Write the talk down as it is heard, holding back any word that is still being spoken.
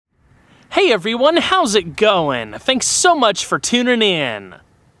Hey everyone, how's it going? Thanks so much for tuning in.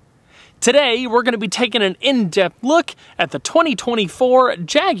 Today we're going to be taking an in-depth look at the 2024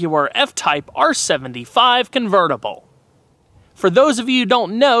 Jaguar F-Type R75 Convertible. For those of you who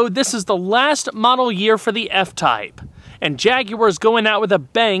don't know, this is the last model year for the F-Type, and Jaguar is going out with a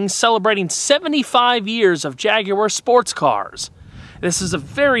bang, celebrating 75 years of Jaguar sports cars. This is a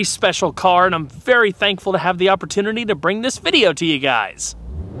very special car, and I'm very thankful to have the opportunity to bring this video to you guys.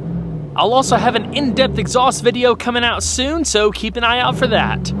 I'll also have an in-depth exhaust video coming out soon, so keep an eye out for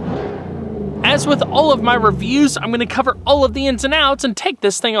that. As with all of my reviews, I'm going to cover all of the ins and outs and take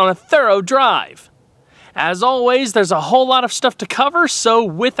this thing on a thorough drive. As always, there's a whole lot of stuff to cover, so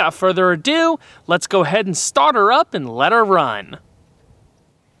without further ado, let's go ahead and start her up and let her run.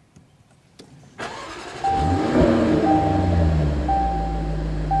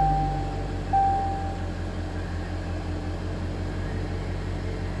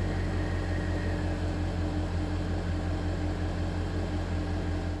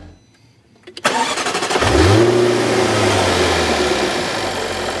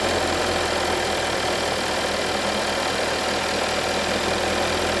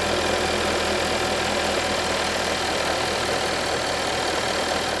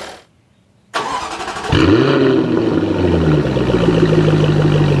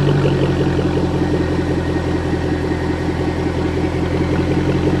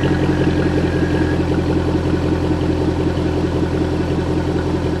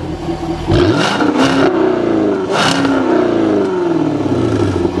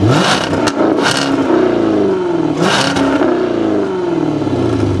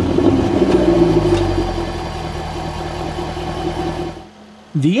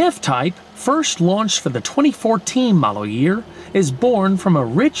 The F-Type, first launched for the 2014 model year, is born from a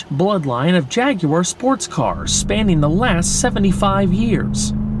rich bloodline of Jaguar sports cars spanning the last 75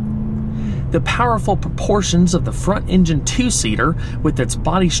 years. The powerful proportions of the front engine two-seater, with its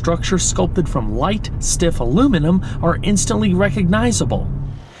body structure sculpted from light, stiff aluminum, are instantly recognizable,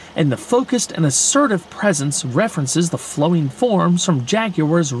 and the focused and assertive presence references the flowing forms from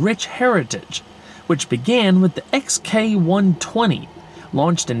Jaguar's rich heritage, which began with the XK120,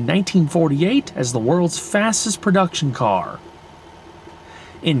 launched in 1948 as the world's fastest production car.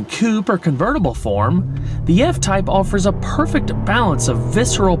 In coupe or convertible form, the F-Type offers a perfect balance of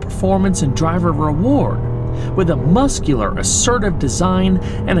visceral performance and driver reward, with a muscular, assertive design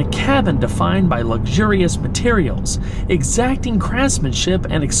and a cabin defined by luxurious materials, exacting craftsmanship,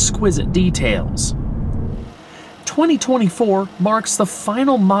 and exquisite details. 2024 marks the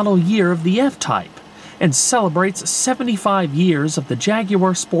final model year of the F-Type, and celebrates 75 years of the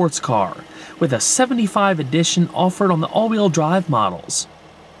Jaguar sports car, with a 75 edition offered on the all-wheel drive models.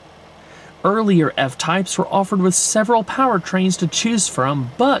 Earlier F-Types were offered with several powertrains to choose from,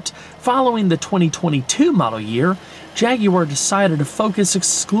 but following the 2022 model year, Jaguar decided to focus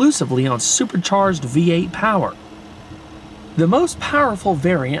exclusively on supercharged V8 power. The most powerful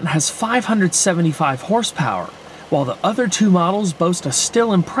variant has 575 horsepower, while the other two models boast a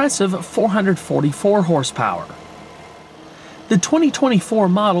still impressive 444 horsepower. The 2024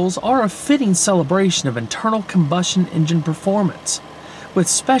 models are a fitting celebration of internal combustion engine performance, with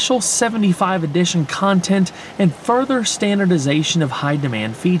special 75 edition content and further standardization of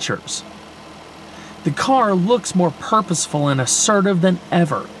high-demand features. The car looks more purposeful and assertive than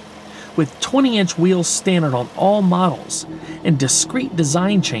ever, with 20-inch wheels standard on all models, and discrete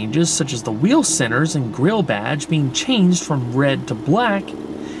design changes such as the wheel centers and grille badge being changed from red to black,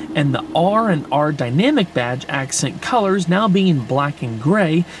 and the R and R dynamic badge accent colors now being black and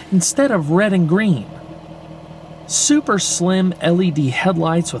gray instead of red and green. Super slim LED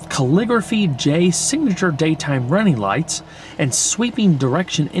headlights with calligraphy J signature daytime running lights and sweeping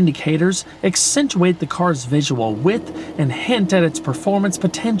direction indicators accentuate the car's visual width and hint at its performance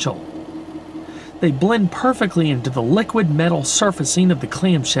potential. They blend perfectly into the liquid metal surfacing of the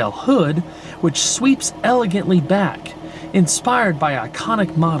clamshell hood, which sweeps elegantly back, inspired by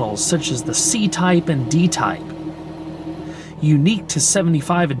iconic models such as the C-Type and D-Type. Unique to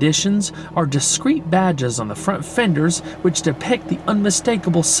 75 editions are discrete badges on the front fenders which depict the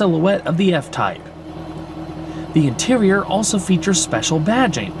unmistakable silhouette of the F-Type. The interior also features special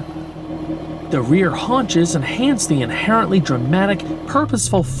badging. The rear haunches enhance the inherently dramatic,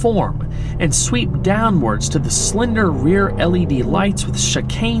 purposeful form and sweep downwards to the slender rear LED lights with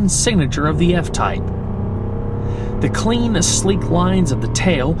chicane signature of the F-Type. The clean, sleek lines of the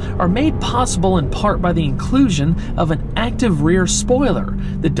tail are made possible in part by the inclusion of an active rear spoiler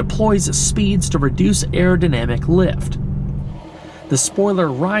that deploys speeds to reduce aerodynamic lift. The spoiler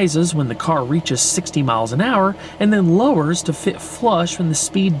rises when the car reaches 60 miles an hour and then lowers to fit flush when the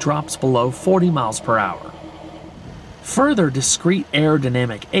speed drops below 40 miles per hour. Further discrete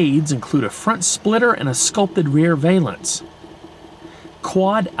aerodynamic aids include a front splitter and a sculpted rear valence.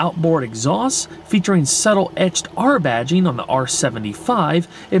 Quad outboard exhaust featuring subtle etched R badging on the R75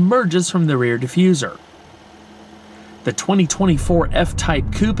 emerges from the rear diffuser. The 2024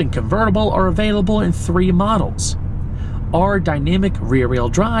 F-Type Coupe and Convertible are available in 3 models: R Dynamic Rear-Wheel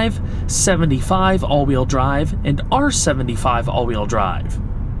Drive, 75 All-Wheel Drive, and R75 All-Wheel Drive.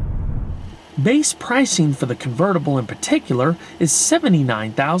 Base pricing for the Convertible in particular is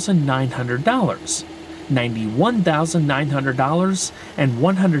 $79,900, $91,900, and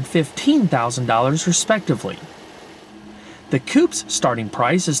 $115,000 respectively. The Coupe's starting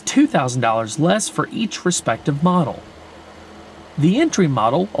price is $2,000 less for each respective model. The entry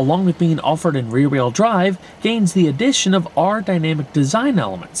model, along with being offered in rear-wheel drive, gains the addition of R dynamic design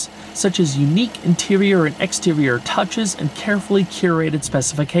elements, such as unique interior and exterior touches and carefully curated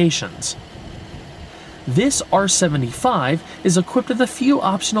specifications. This R75 is equipped with a few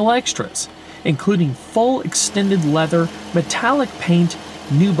optional extras, including full extended leather, metallic paint,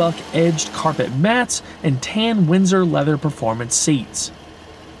 nubuck edged carpet mats, and tan Windsor leather performance seats.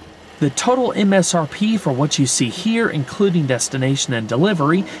 The total MSRP for what you see here, including destination and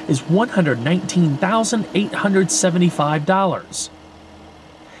delivery, is $119,875.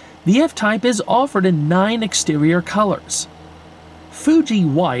 The F-Type is offered in 9 exterior colors. Fuji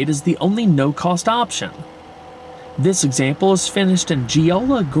White is the only no-cost option. This example is finished in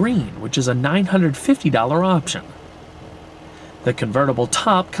Giola Green, which is a $950 option. The convertible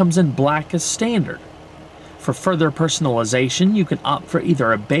top comes in black as standard. For further personalization, you can opt for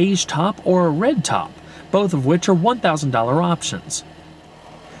either a beige top or a red top, both of which are $1,000 options.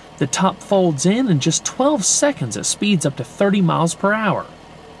 The top folds in just 12 seconds at speeds up to 30 miles per hour.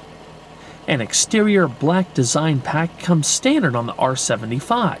 An exterior black design pack comes standard on the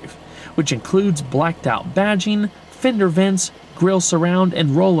R75, which includes blacked out badging, fender vents, grille surround, and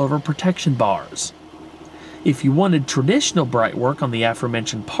rollover protection bars. If you wanted traditional bright work on the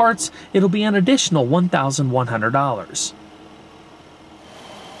aforementioned parts, it'll be an additional $1,100.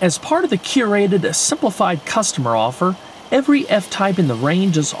 As part of the curated, simplified customer offer, every F-Type in the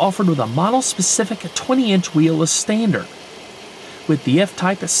range is offered with a model-specific 20-inch wheel as standard, with the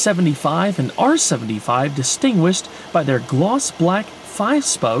F-Type 75 and R75 distinguished by their gloss black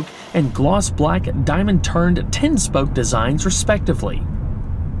 5-spoke and gloss black diamond-turned 10-spoke designs respectively.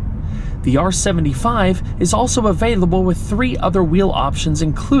 The R75 is also available with 3 other wheel options,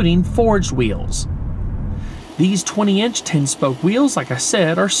 including forged wheels. These 20-inch 10-spoke wheels, like I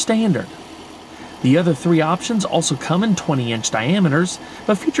said, are standard. The other 3 options also come in 20-inch diameters,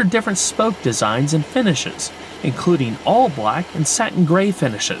 but feature different spoke designs and finishes, including all black and satin gray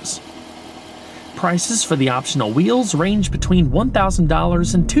finishes. Prices for the optional wheels range between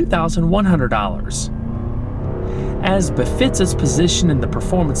 $1,000 and $2,100. As befits its position in the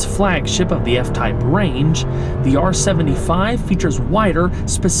performance flagship of the F-Type range, the R75 features wider,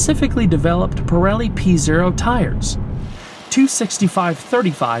 specifically developed Pirelli P0 tires,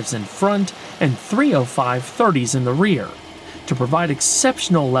 265/35s in front and 305/30s in the rear, to provide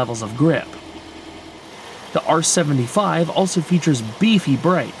exceptional levels of grip. The R75 also features beefy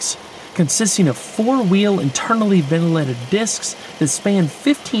brakes, consisting of 4-wheel internally ventilated discs that span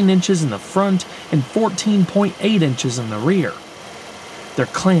 15 inches in the front and 14.8 inches in the rear. They're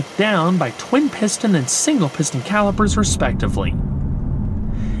clamped down by twin-piston and single-piston calipers respectively.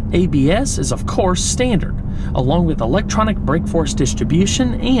 ABS is of course standard, along with electronic brake force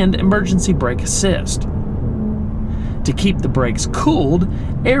distribution and emergency brake assist. To keep the brakes cooled,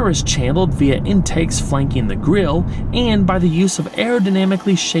 air is channeled via intakes flanking the grille and by the use of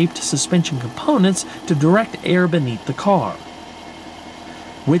aerodynamically shaped suspension components to direct air beneath the car.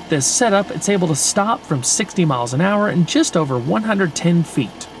 With this setup, it's able to stop from 60 miles an hour in just over 110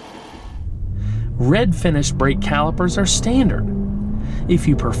 feet. Red finished brake calipers are standard. If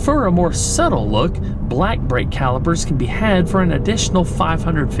you prefer a more subtle look, black brake calipers can be had for an additional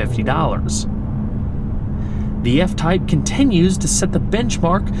 $550. The F-Type continues to set the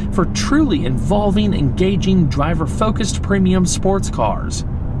benchmark for truly involving, engaging, driver-focused premium sports cars.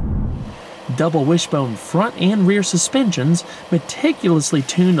 Double wishbone front and rear suspensions, meticulously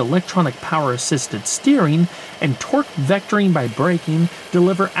tuned electronic power-assisted steering, and torque vectoring by braking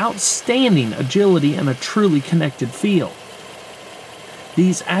deliver outstanding agility and a truly connected feel.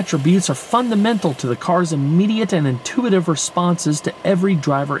 These attributes are fundamental to the car's immediate and intuitive responses to every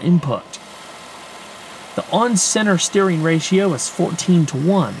driver input. The on-center steering ratio is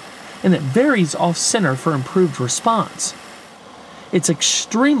 14:1, and it varies off-center for improved response. It's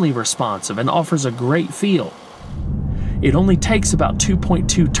extremely responsive and offers a great feel. It only takes about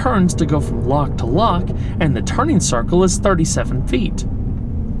 2.2 turns to go from lock to lock, and the turning circle is 37 feet.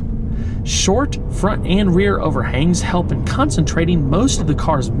 Short front and rear overhangs help in concentrating most of the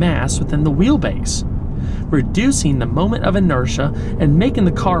car's mass within the wheelbase, reducing the moment of inertia and making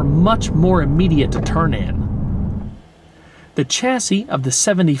the car much more immediate to turn in. The chassis of the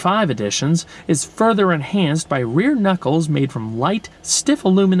 75 editions is further enhanced by rear knuckles made from light, stiff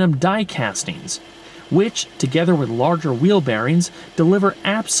aluminum die castings, which, together with larger wheel bearings, deliver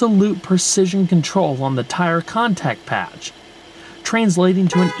absolute precision control on the tire contact patch, translating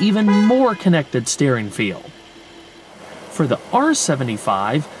to an even more connected steering feel. For the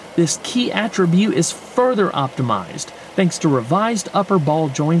R75, this key attribute is further optimized thanks to revised upper ball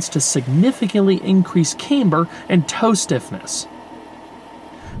joints to significantly increase camber and toe stiffness.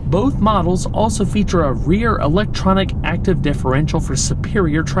 Both models also feature a rear electronic active differential for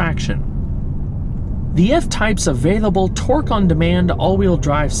superior traction. The F-Type's available torque-on-demand all-wheel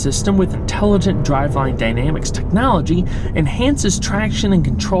drive system with intelligent driveline dynamics technology enhances traction and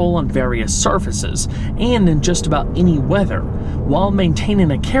control on various surfaces and in just about any weather, while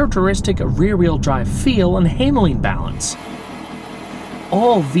maintaining a characteristic rear-wheel drive feel and handling balance.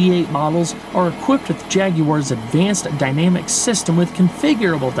 All V8 models are equipped with Jaguar's advanced dynamic system with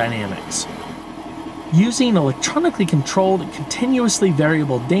configurable dynamics. Using electronically controlled, continuously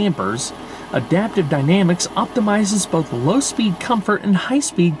variable dampers, Adaptive Dynamics optimizes both low-speed comfort and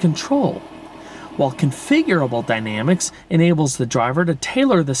high-speed control, while Configurable Dynamics enables the driver to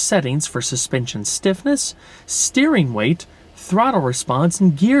tailor the settings for suspension stiffness, steering weight, throttle response,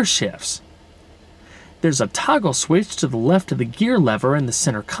 and gear shifts. There's a toggle switch to the left of the gear lever in the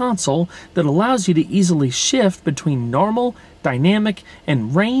center console that allows you to easily shift between normal, dynamic,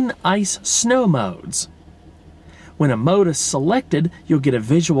 and rain, ice, snow modes. When a mode is selected, you'll get a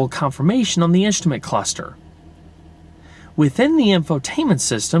visual confirmation on the instrument cluster. Within the infotainment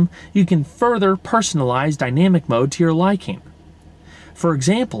system, you can further personalize dynamic mode to your liking. For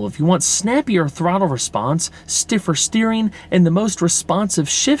example, if you want snappier throttle response, stiffer steering, and the most responsive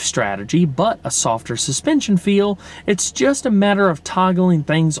shift strategy but a softer suspension feel, it's just a matter of toggling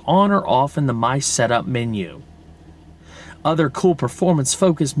things on or off in the My Setup menu. Other cool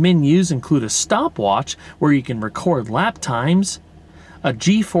performance-focused menus include a stopwatch where you can record lap times, a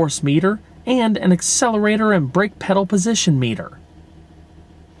G-force meter, and an accelerator and brake pedal position meter.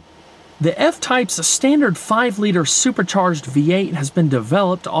 The F-Type's standard 5-liter supercharged V8 has been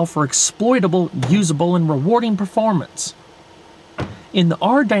developed to offer exploitable, usable, and rewarding performance. In the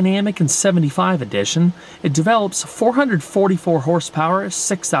R Dynamic and 75 edition, it develops 444 horsepower,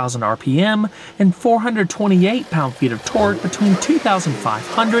 6,000 RPM, and 428 pound-feet of torque between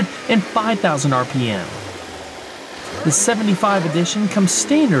 2,500 and 5,000 RPM. The 75 edition comes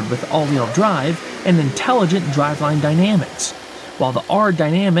standard with all-wheel drive and intelligent driveline dynamics, while the R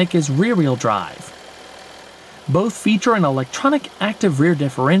Dynamic is rear-wheel drive. Both feature an electronic active rear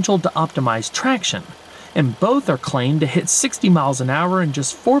differential to optimize traction, and both are claimed to hit 60 miles an hour in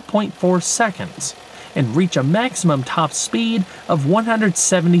just 4.4 seconds and reach a maximum top speed of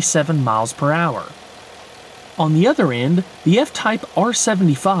 177 miles per hour. On the other end, the F-Type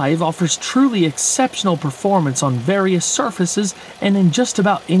R75 offers truly exceptional performance on various surfaces and in just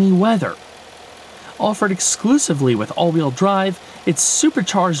about any weather. Offered exclusively with all-wheel drive, its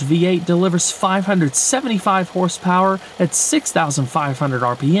supercharged V8 delivers 575 horsepower at 6,500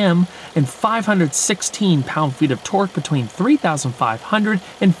 RPM and 516 pound-feet of torque between 3,500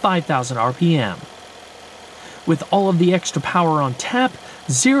 and 5,000 RPM. With all of the extra power on tap,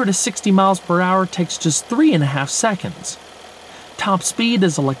 0 to 60 miles per hour takes just 3.5 seconds. Top speed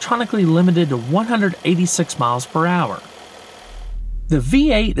is electronically limited to 186 miles per hour. The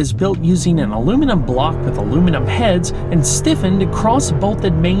V8 is built using an aluminum block with aluminum heads and stiffened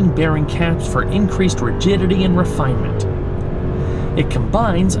cross-bolted main bearing caps for increased rigidity and refinement. It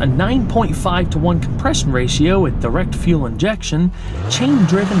combines a 9.5:1 compression ratio with direct fuel injection,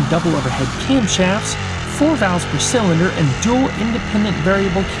 chain-driven double overhead camshafts, 4 valves per cylinder, and dual independent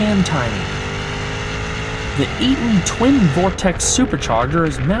variable cam timing. The Eaton Twin Vortex supercharger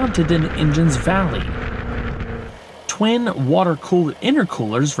is mounted in the engine's valley. Twin water-cooled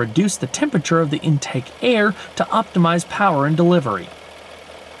intercoolers reduce the temperature of the intake air to optimize power and delivery.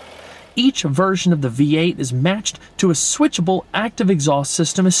 Each version of the V8 is matched to a switchable active exhaust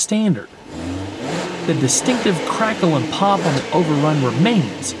system as standard. The distinctive crackle and pop on the overrun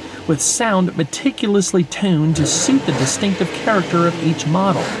remains, with sound meticulously tuned to suit the distinctive character of each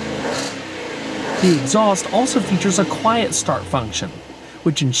model. The exhaust also features a quiet start function,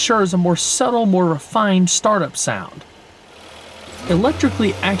 which ensures a more subtle, more refined startup sound.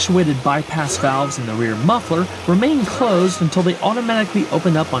 Electrically actuated bypass valves in the rear muffler remain closed until they automatically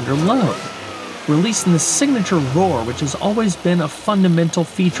open up under load, releasing the signature roar which has always been a fundamental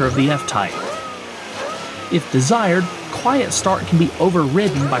feature of the F-Type. If desired, quiet start can be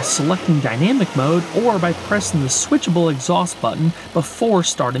overridden by selecting dynamic mode or by pressing the switchable exhaust button before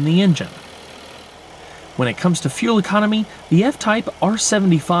starting the engine. When it comes to fuel economy, the F-Type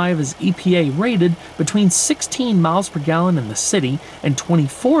R75 is EPA rated between 16 miles per gallon in the city and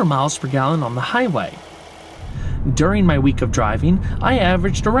 24 miles per gallon on the highway. During my week of driving, I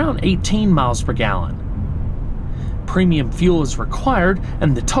averaged around 18 miles per gallon. Premium fuel is required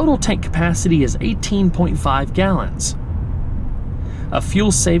and the total tank capacity is 18.5 gallons. A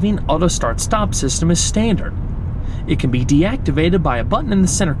fuel-saving auto start-stop system is standard. It can be deactivated by a button in the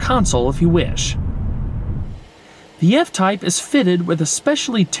center console if you wish. The F-Type is fitted with a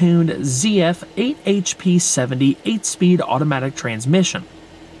specially tuned ZF 8HP70 8-speed automatic transmission.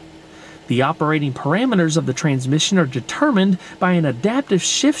 The operating parameters of the transmission are determined by an adaptive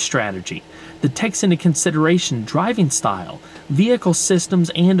shift strategy that takes into consideration driving style, vehicle systems,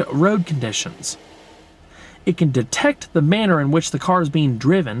 and road conditions. It can detect the manner in which the car is being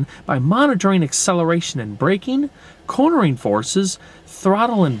driven by monitoring acceleration and braking, cornering forces,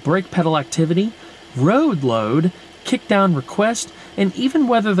 throttle and brake pedal activity, road load, kickdown request, and even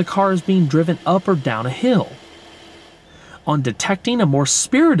whether the car is being driven up or down a hill. On detecting a more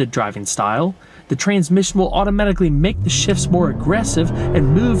spirited driving style, the transmission will automatically make the shifts more aggressive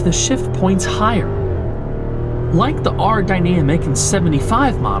and move the shift points higher. Like the R Dynamic and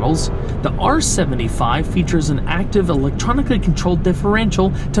 75 models, the R75 features an active electronically controlled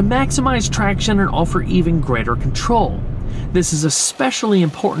differential to maximize traction and offer even greater control. This is especially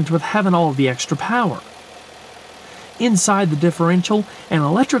important with having all of the extra power. Inside the differential, an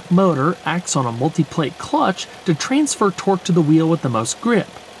electric motor acts on a multi-plate clutch to transfer torque to the wheel with the most grip.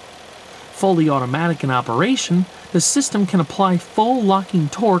 Fully automatic in operation, the system can apply full locking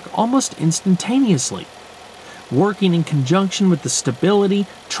torque almost instantaneously. Working in conjunction with the stability,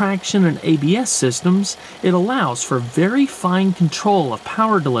 traction, and ABS systems, it allows for very fine control of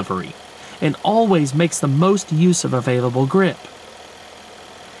power delivery and always makes the most use of available grip.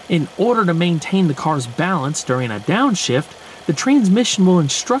 In order to maintain the car's balance during a downshift, the transmission will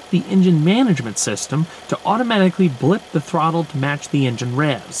instruct the engine management system to automatically blip the throttle to match the engine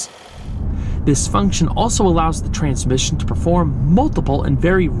revs. This function also allows the transmission to perform multiple and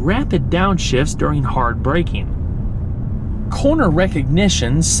very rapid downshifts during hard braking. Corner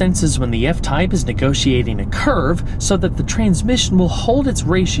recognition senses when the F-Type is negotiating a curve so that the transmission will hold its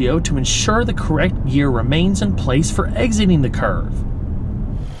ratio to ensure the correct gear remains in place for exiting the curve.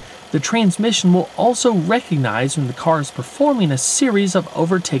 The transmission will also recognize when the car is performing a series of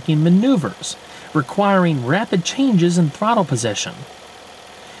overtaking maneuvers, requiring rapid changes in throttle position.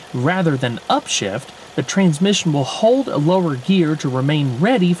 Rather than upshift, the transmission will hold a lower gear to remain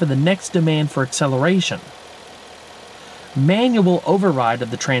ready for the next demand for acceleration. Manual override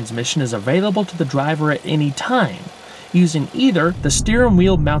of the transmission is available to the driver at any time, using either the steering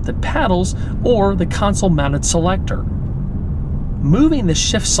wheel mounted paddles or the console mounted selector. Moving the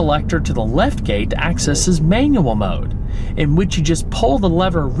shift selector to the left gate accesses manual mode, in which you just pull the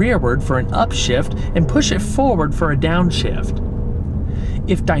lever rearward for an upshift and push it forward for a downshift.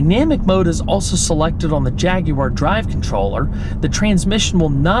 If dynamic mode is also selected on the Jaguar drive controller, the transmission will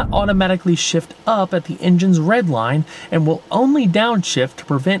not automatically shift up at the engine's red line and will only downshift to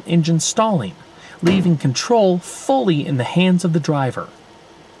prevent engine stalling, leaving control fully in the hands of the driver.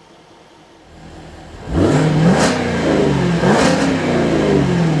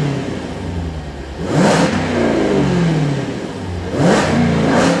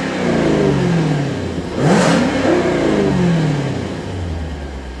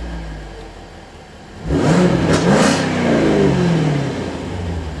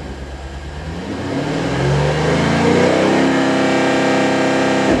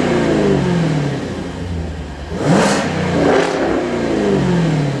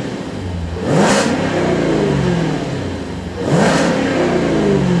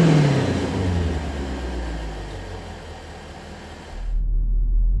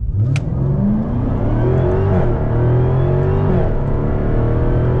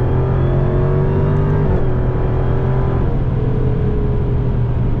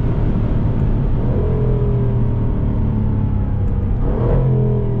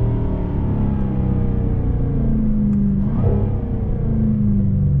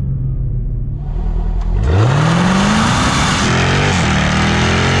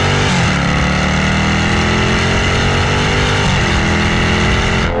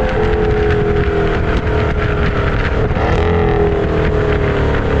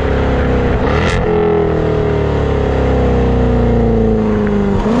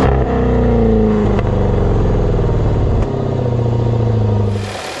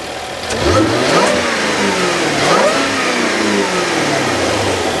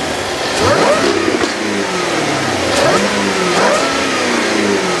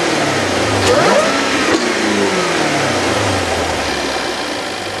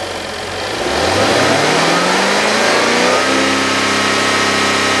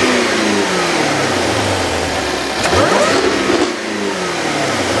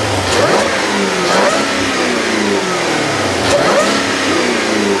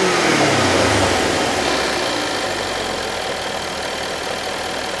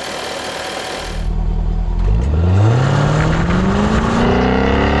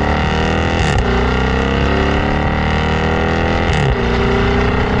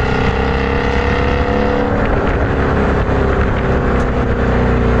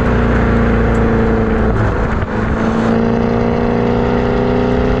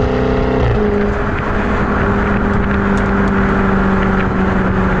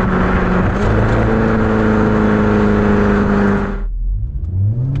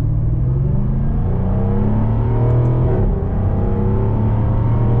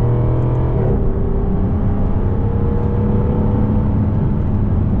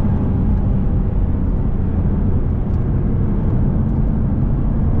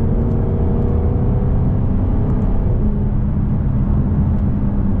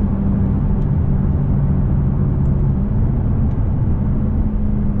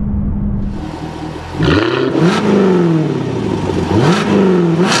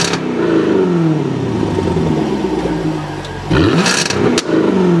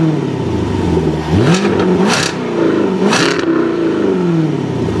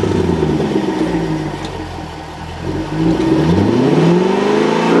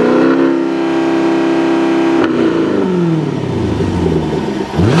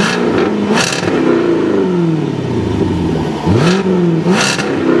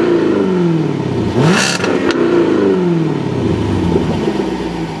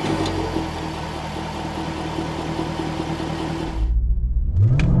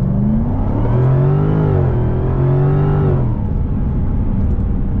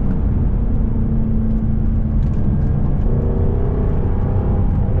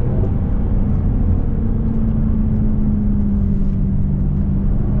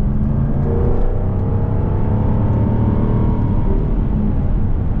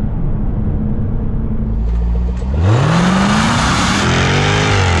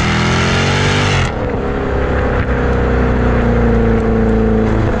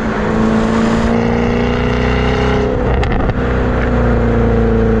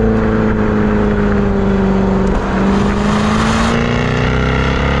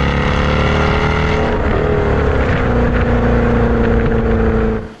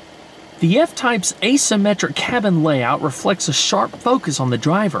 The F-Type's asymmetric cabin layout reflects a sharp focus on the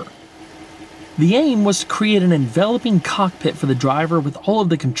driver. The aim was to create an enveloping cockpit for the driver with all of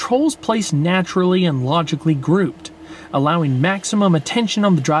the controls placed naturally and logically grouped, allowing maximum attention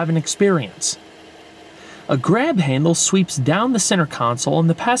on the driving experience. A grab handle sweeps down the center console on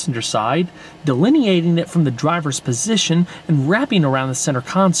the passenger side, delineating it from the driver's position and wrapping around the center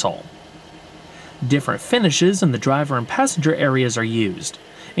console. Different finishes in the driver and passenger areas are used,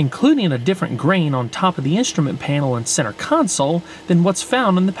 including a different grain on top of the instrument panel and center console than what's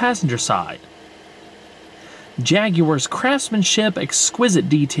found on the passenger side. Jaguar's craftsmanship, exquisite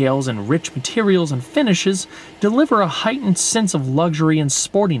details, and rich materials and finishes deliver a heightened sense of luxury and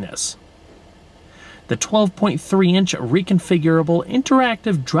sportiness. The 12.3-inch reconfigurable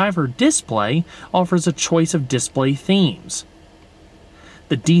interactive driver display offers a choice of display themes.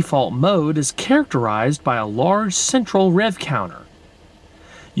 The default mode is characterized by a large central rev counter.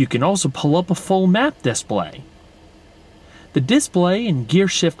 You can also pull up a full map display. The display and gear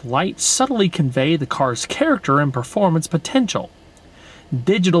shift light subtly convey the car's character and performance potential,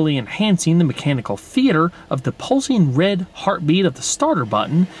 digitally enhancing the mechanical theater of the pulsing red heartbeat of the starter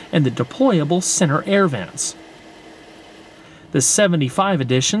button and the deployable center air vents. The 75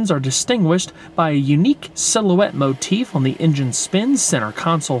 editions are distinguished by a unique silhouette motif on the engine spins, center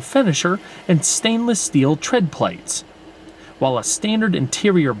console finisher, and stainless steel tread plates, while a standard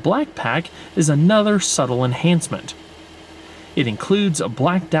interior black pack is another subtle enhancement. It includes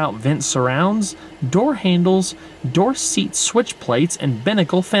blacked-out vent surrounds, door handles, door seat switch plates, and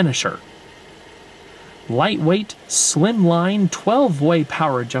binnacle finisher. Lightweight, slimline 12-way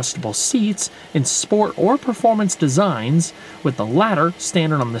power-adjustable seats in sport or performance designs, with the latter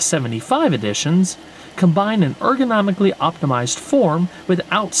standard on the 75 editions, combine an ergonomically optimized form with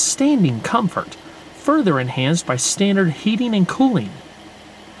outstanding comfort, further enhanced by standard heating and cooling.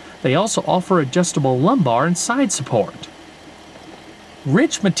 They also offer adjustable lumbar and side support.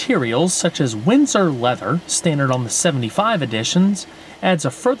 Rich materials such as Windsor leather, standard on the 75 editions, adds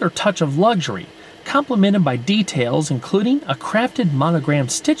a further touch of luxury, complemented by details including a crafted monogram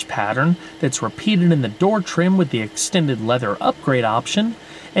stitch pattern that's repeated in the door trim with the extended leather upgrade option,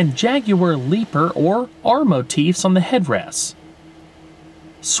 and Jaguar Leaper or R motifs on the headrests.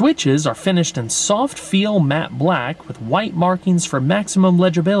 Switches are finished in soft feel matte black with white markings for maximum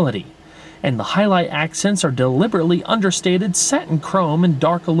legibility, and the highlight accents are deliberately understated satin chrome and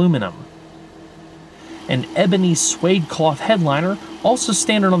dark aluminum. An ebony suede cloth headliner, also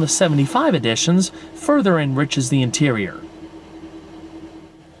standard on the 75 editions, further enriches the interior.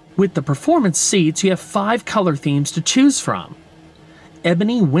 With the performance seats, you have 5 color themes to choose from.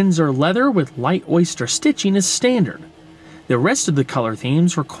 Ebony Windsor leather with light oyster stitching is standard. The rest of the color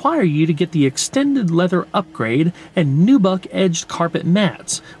themes require you to get the extended leather upgrade and nubuck edged carpet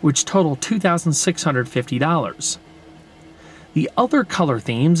mats, which total $2,650. The other color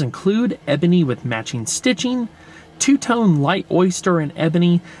themes include ebony with matching stitching, two-tone light oyster and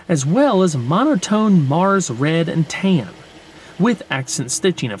ebony, as well as monotone Mars red and tan, with accent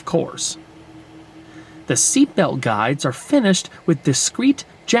stitching of course. The seatbelt guides are finished with discrete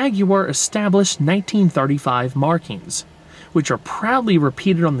Jaguar established 1935 markings, which are proudly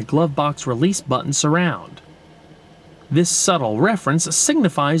repeated on the glove box release button surround. This subtle reference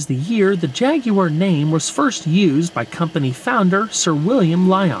signifies the year the Jaguar name was first used by company founder Sir William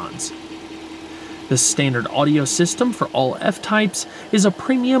Lyons. The standard audio system for all F-Types is a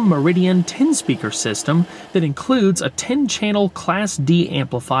premium Meridian 10-speaker system that includes a 10-channel Class D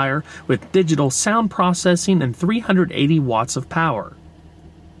amplifier with digital sound processing and 380 watts of power.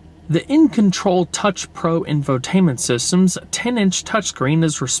 The InControl Touch Pro infotainment system's 10-inch touchscreen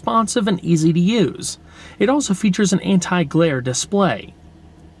is responsive and easy to use. It also features an anti-glare display.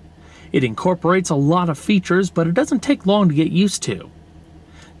 It incorporates a lot of features, but it doesn't take long to get used to.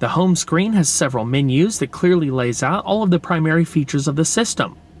 The home screen has several menus that clearly lays out all of the primary features of the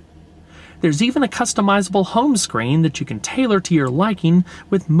system. There's even a customizable home screen that you can tailor to your liking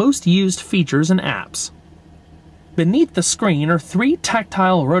with most used features and apps. Beneath the screen are 3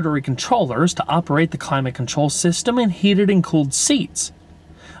 tactile rotary controllers to operate the climate control system and heated and cooled seats,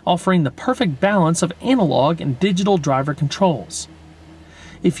 offering the perfect balance of analog and digital driver controls.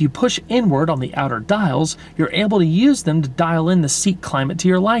 If you push inward on the outer dials, you're able to use them to dial in the seat climate to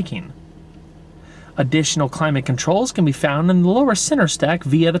your liking. Additional climate controls can be found in the lower center stack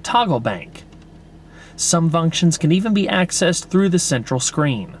via the toggle bank. Some functions can even be accessed through the central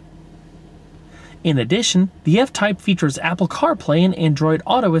screen. In addition, the F-Type features Apple CarPlay and Android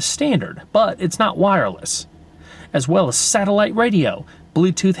Auto as standard, but it's not wireless, as well as satellite radio,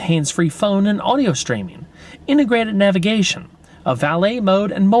 Bluetooth hands-free phone and audio streaming, integrated navigation, a valet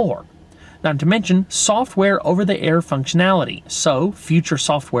mode, and more, not to mention software over-the-air functionality, so future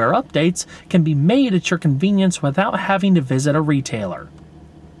software updates can be made at your convenience without having to visit a retailer.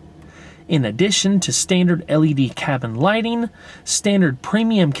 In addition to standard LED cabin lighting, standard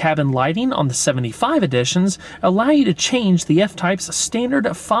premium cabin lighting on the 75 editions allow you to change the F-Type's standard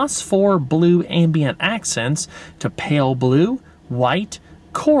phosphor blue ambient accents to pale blue, white,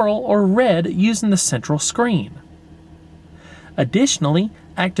 coral, or red using the central screen. Additionally,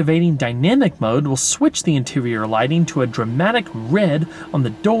 activating dynamic mode will switch the interior lighting to a dramatic red on the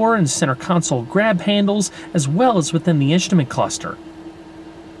door and center console grab handles as well as within the instrument cluster.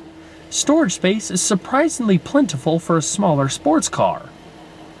 Storage space is surprisingly plentiful for a smaller sports car.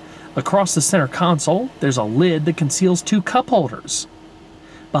 Across the center console, there's a lid that conceals 2 cup holders.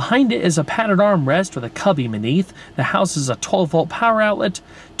 Behind it is a padded armrest with a cubby beneath that houses a 12-volt power outlet,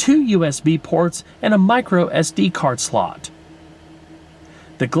 2 USB ports, and a micro SD card slot.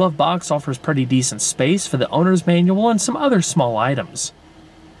 The glove box offers pretty decent space for the owner's manual and some other small items.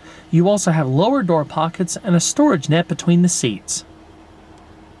 You also have lower door pockets and a storage net between the seats.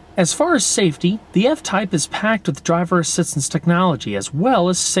 As far as safety, the F-Type is packed with driver assistance technology as well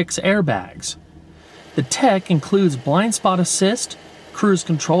as 6 airbags. The tech includes blind spot assist, cruise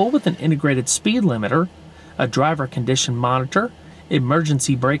control with an integrated speed limiter, a driver condition monitor,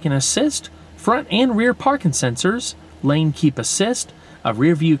 emergency braking assist, front and rear parking sensors, lane keep assist, a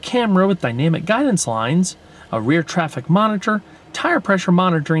rear view camera with dynamic guidance lines, a rear traffic monitor, tire pressure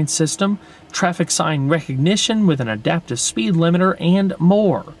monitoring system, traffic sign recognition with an adaptive speed limiter, and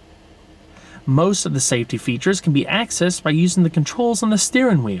more. Most of the safety features can be accessed by using the controls on the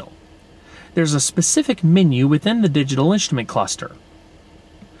steering wheel. There's a specific menu within the digital instrument cluster.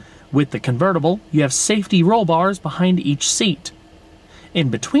 With the convertible, you have safety roll bars behind each seat. In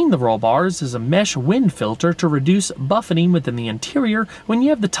between the roll bars is a mesh wind filter to reduce buffeting within the interior when you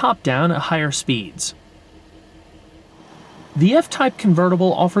have the top down at higher speeds. The F-Type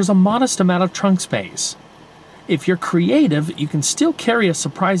convertible offers a modest amount of trunk space. If you're creative, you can still carry a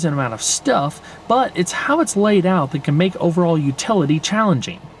surprising amount of stuff, but it's how it's laid out that can make overall utility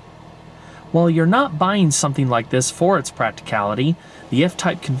challenging. While you're not buying something like this for its practicality, the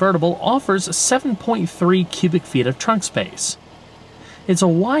F-Type convertible offers 7.3 cubic feet of trunk space. It's a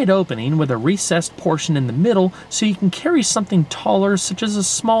wide opening with a recessed portion in the middle so you can carry something taller such as a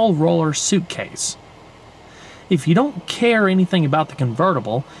small roller suitcase. If you don't care anything about the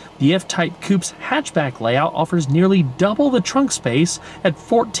convertible, the F-Type Coupe's hatchback layout offers nearly double the trunk space at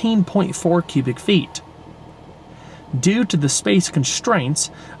 14.4 cubic feet. Due to the space constraints,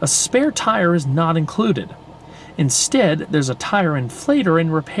 a spare tire is not included. Instead, there's a tire inflator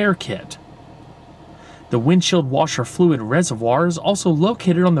and repair kit. The windshield washer fluid reservoir is also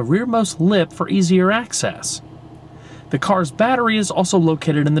located on the rearmost lip for easier access. The car's battery is also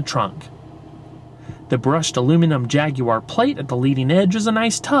located in the trunk. The brushed aluminum Jaguar plate at the leading edge is a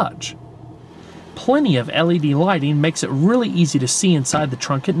nice touch. Plenty of LED lighting makes it really easy to see inside the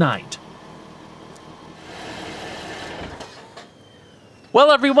trunk at night.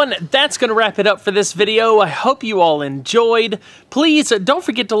 Well everyone, that's going to wrap it up for this video. I hope you all enjoyed. Please don't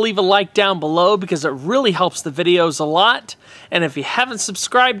forget to leave a like down below because it really helps the videos a lot. And if you haven't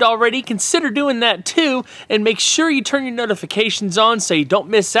subscribed already, consider doing that too. And make sure you turn your notifications on so you don't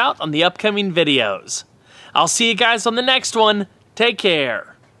miss out on the upcoming videos. I'll see you guys on the next one. Take care.